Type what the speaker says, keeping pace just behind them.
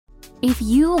If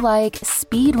you like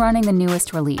speed running the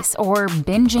newest release or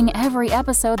binging every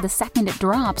episode the second it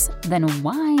drops, then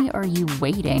why are you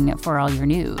waiting for all your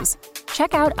news?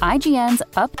 Check out IGN's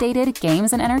updated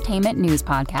Games and Entertainment News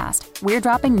podcast. We're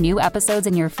dropping new episodes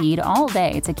in your feed all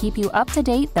day to keep you up to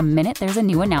date the minute there's a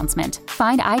new announcement.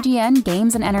 Find IGN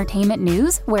Games and Entertainment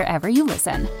News wherever you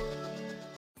listen.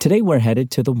 Today we're headed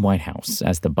to the White House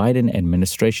as the Biden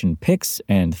administration picks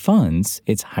and funds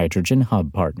its hydrogen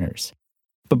hub partners.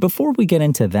 But before we get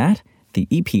into that, the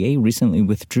EPA recently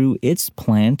withdrew its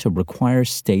plan to require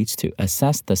states to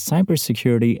assess the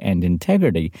cybersecurity and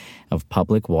integrity of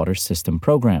public water system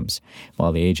programs.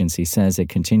 While the agency says it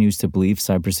continues to believe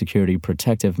cybersecurity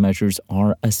protective measures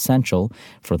are essential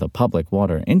for the public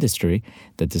water industry,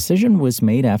 the decision was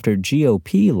made after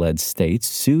GOP-led states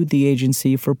sued the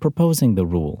agency for proposing the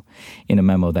rule. In a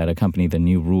memo that accompanied the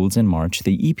new rules in March,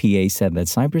 the EPA said that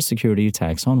cybersecurity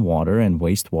attacks on water and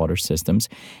wastewater systems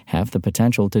have the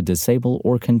potential to disable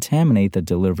or contaminate the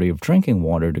delivery of drinking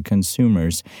water to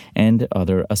consumers and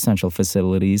other essential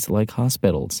facilities like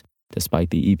hospitals. Despite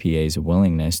the EPA's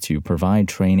willingness to provide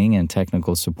training and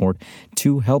technical support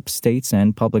to help states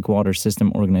and public water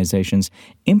system organizations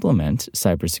implement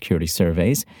cybersecurity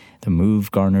surveys, the move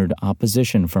garnered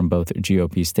opposition from both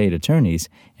GOP state attorneys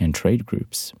and trade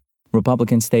groups.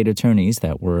 Republican state attorneys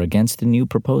that were against the new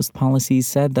proposed policies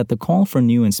said that the call for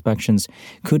new inspections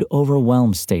could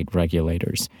overwhelm state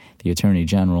regulators. The attorney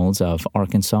generals of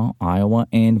Arkansas, Iowa,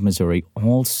 and Missouri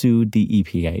all sued the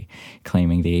EPA,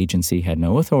 claiming the agency had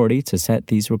no authority to set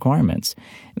these requirements.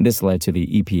 This led to the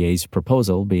EPA's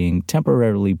proposal being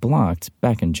temporarily blocked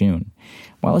back in June.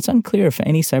 While it's unclear if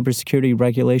any cybersecurity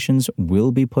regulations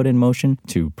will be put in motion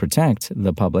to protect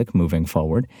the public moving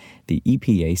forward, the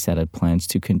EPA said it plans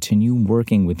to continue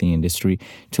working with the industry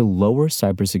to lower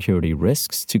cybersecurity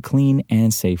risks to clean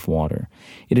and safe water.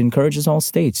 It encourages all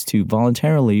states to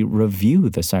voluntarily review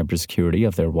the cybersecurity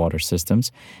of their water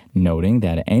systems, noting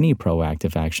that any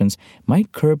proactive actions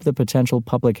might curb the potential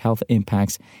public health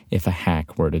impacts if a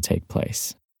hack were to take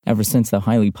place. Ever since the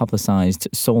highly publicized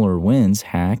SolarWinds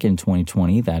hack in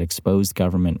 2020 that exposed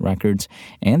government records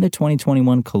and the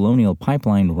 2021 Colonial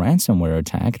Pipeline ransomware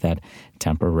attack that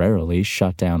temporarily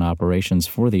shut down operations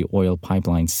for the oil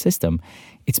pipeline system,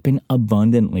 it's been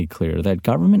abundantly clear that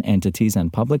government entities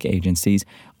and public agencies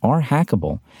are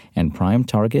hackable and prime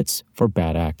targets for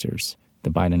bad actors. The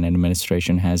Biden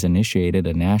administration has initiated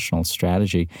a national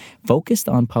strategy focused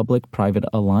on public-private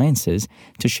alliances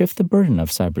to shift the burden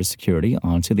of cybersecurity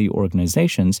onto the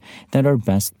organizations that are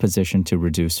best positioned to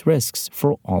reduce risks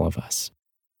for all of us.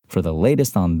 For the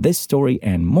latest on this story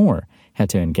and more, head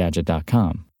to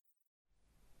Engadget.com.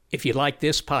 If you like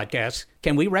this podcast,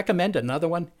 can we recommend another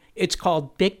one? It's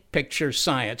called Big Picture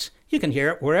Science. You can hear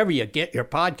it wherever you get your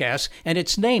podcasts, and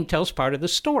its name tells part of the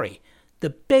story. The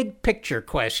big picture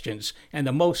questions and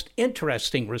the most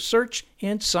interesting research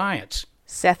in science.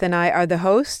 Seth and I are the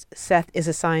hosts. Seth is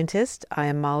a scientist. I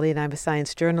am Molly, and I'm a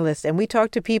science journalist. And we talk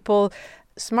to people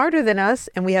smarter than us,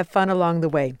 and we have fun along the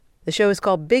way. The show is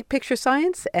called Big Picture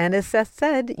Science, and as Seth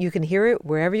said, you can hear it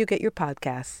wherever you get your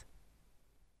podcasts.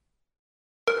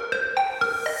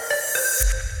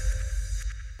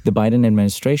 The Biden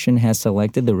administration has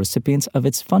selected the recipients of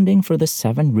its funding for the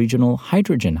 7 regional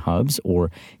hydrogen hubs, or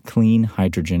clean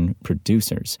hydrogen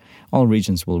producers. All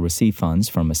regions will receive funds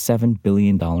from a $7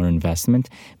 billion investment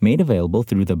made available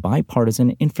through the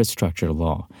bipartisan infrastructure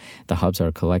law. The hubs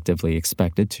are collectively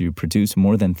expected to produce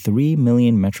more than 3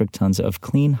 million metric tons of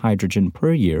clean hydrogen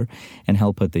per year and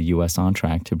help put the U.S. on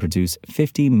track to produce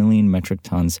 50 million metric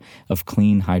tons of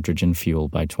clean hydrogen fuel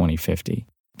by 2050.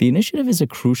 The initiative is a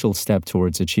crucial step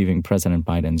towards achieving President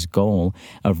Biden's goal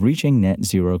of reaching net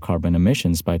zero carbon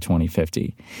emissions by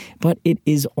 2050. But it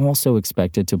is also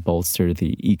expected to bolster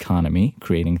the economy,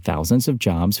 creating thousands of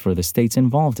jobs for the states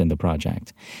involved in the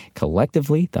project.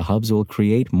 Collectively, the hubs will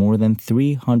create more than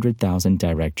 300,000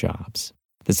 direct jobs.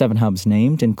 The 7 hubs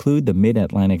named include the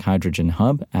Mid-Atlantic Hydrogen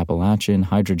Hub, Appalachian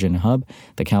Hydrogen Hub,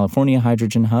 the California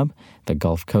Hydrogen Hub, the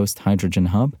Gulf Coast Hydrogen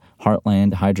Hub,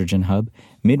 Heartland Hydrogen Hub,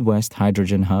 Midwest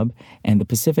Hydrogen Hub, and the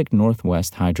Pacific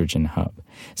Northwest Hydrogen Hub.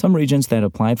 Some regions that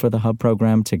applied for the hub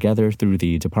program together through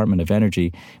the Department of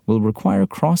Energy will require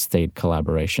cross-state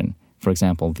collaboration. For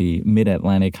example, the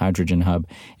Mid-Atlantic Hydrogen Hub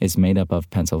is made up of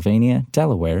Pennsylvania,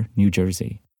 Delaware, New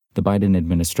Jersey. The Biden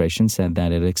administration said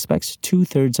that it expects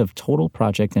 2/3 of total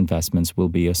project investments will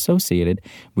be associated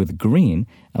with green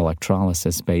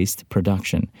electrolysis-based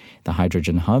production. The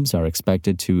hydrogen hubs are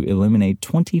expected to eliminate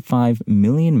 25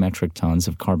 million metric tons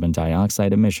of carbon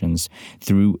dioxide emissions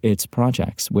through its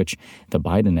projects, which the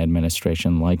Biden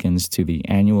administration likens to the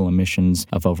annual emissions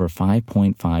of over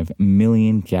 5.5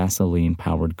 million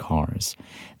gasoline-powered cars.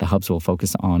 The hubs will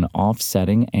focus on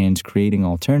offsetting and creating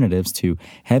alternatives to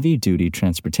heavy-duty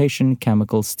transportation,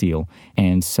 chemical, steel,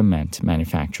 and cement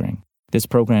manufacturing. This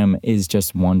program is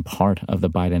just one part of the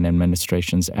Biden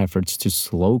administration's efforts to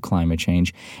slow climate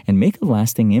change and make a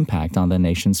lasting impact on the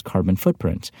nation's carbon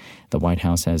footprint. The White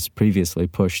House has previously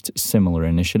pushed similar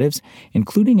initiatives,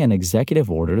 including an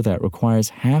executive order that requires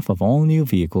half of all new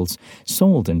vehicles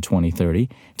sold in 2030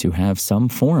 to have some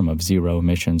form of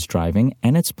zero-emissions driving,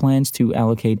 and its plans to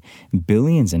allocate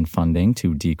billions in funding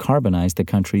to decarbonize the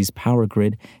country's power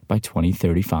grid by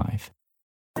 2035.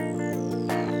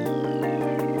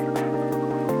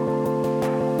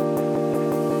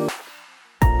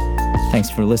 Thanks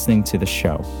for listening to the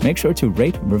show. Make sure to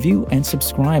rate, review, and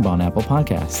subscribe on Apple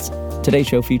Podcasts. Today's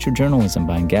show featured journalism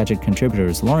by Engadget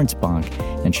contributors Lawrence Bonk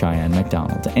and Cheyenne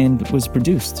McDonald and was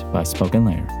produced by Spoken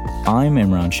Layer. I'm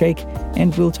Imran Sheikh,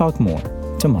 and we'll talk more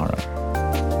tomorrow.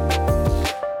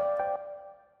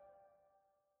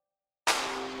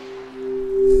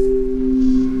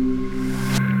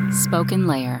 Spoken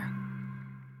Layer.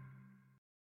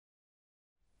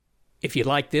 If you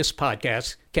like this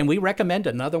podcast, can we recommend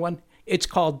another one? It's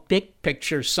called Big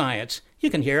Picture Science.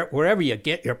 You can hear it wherever you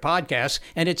get your podcasts,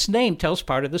 and its name tells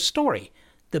part of the story.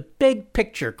 The big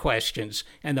picture questions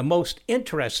and the most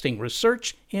interesting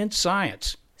research in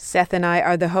science. Seth and I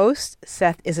are the hosts.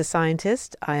 Seth is a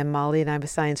scientist. I am Molly, and I'm a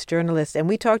science journalist. And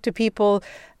we talk to people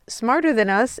smarter than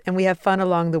us, and we have fun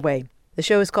along the way. The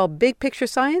show is called Big Picture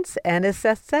Science, and as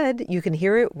Seth said, you can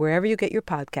hear it wherever you get your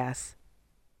podcasts.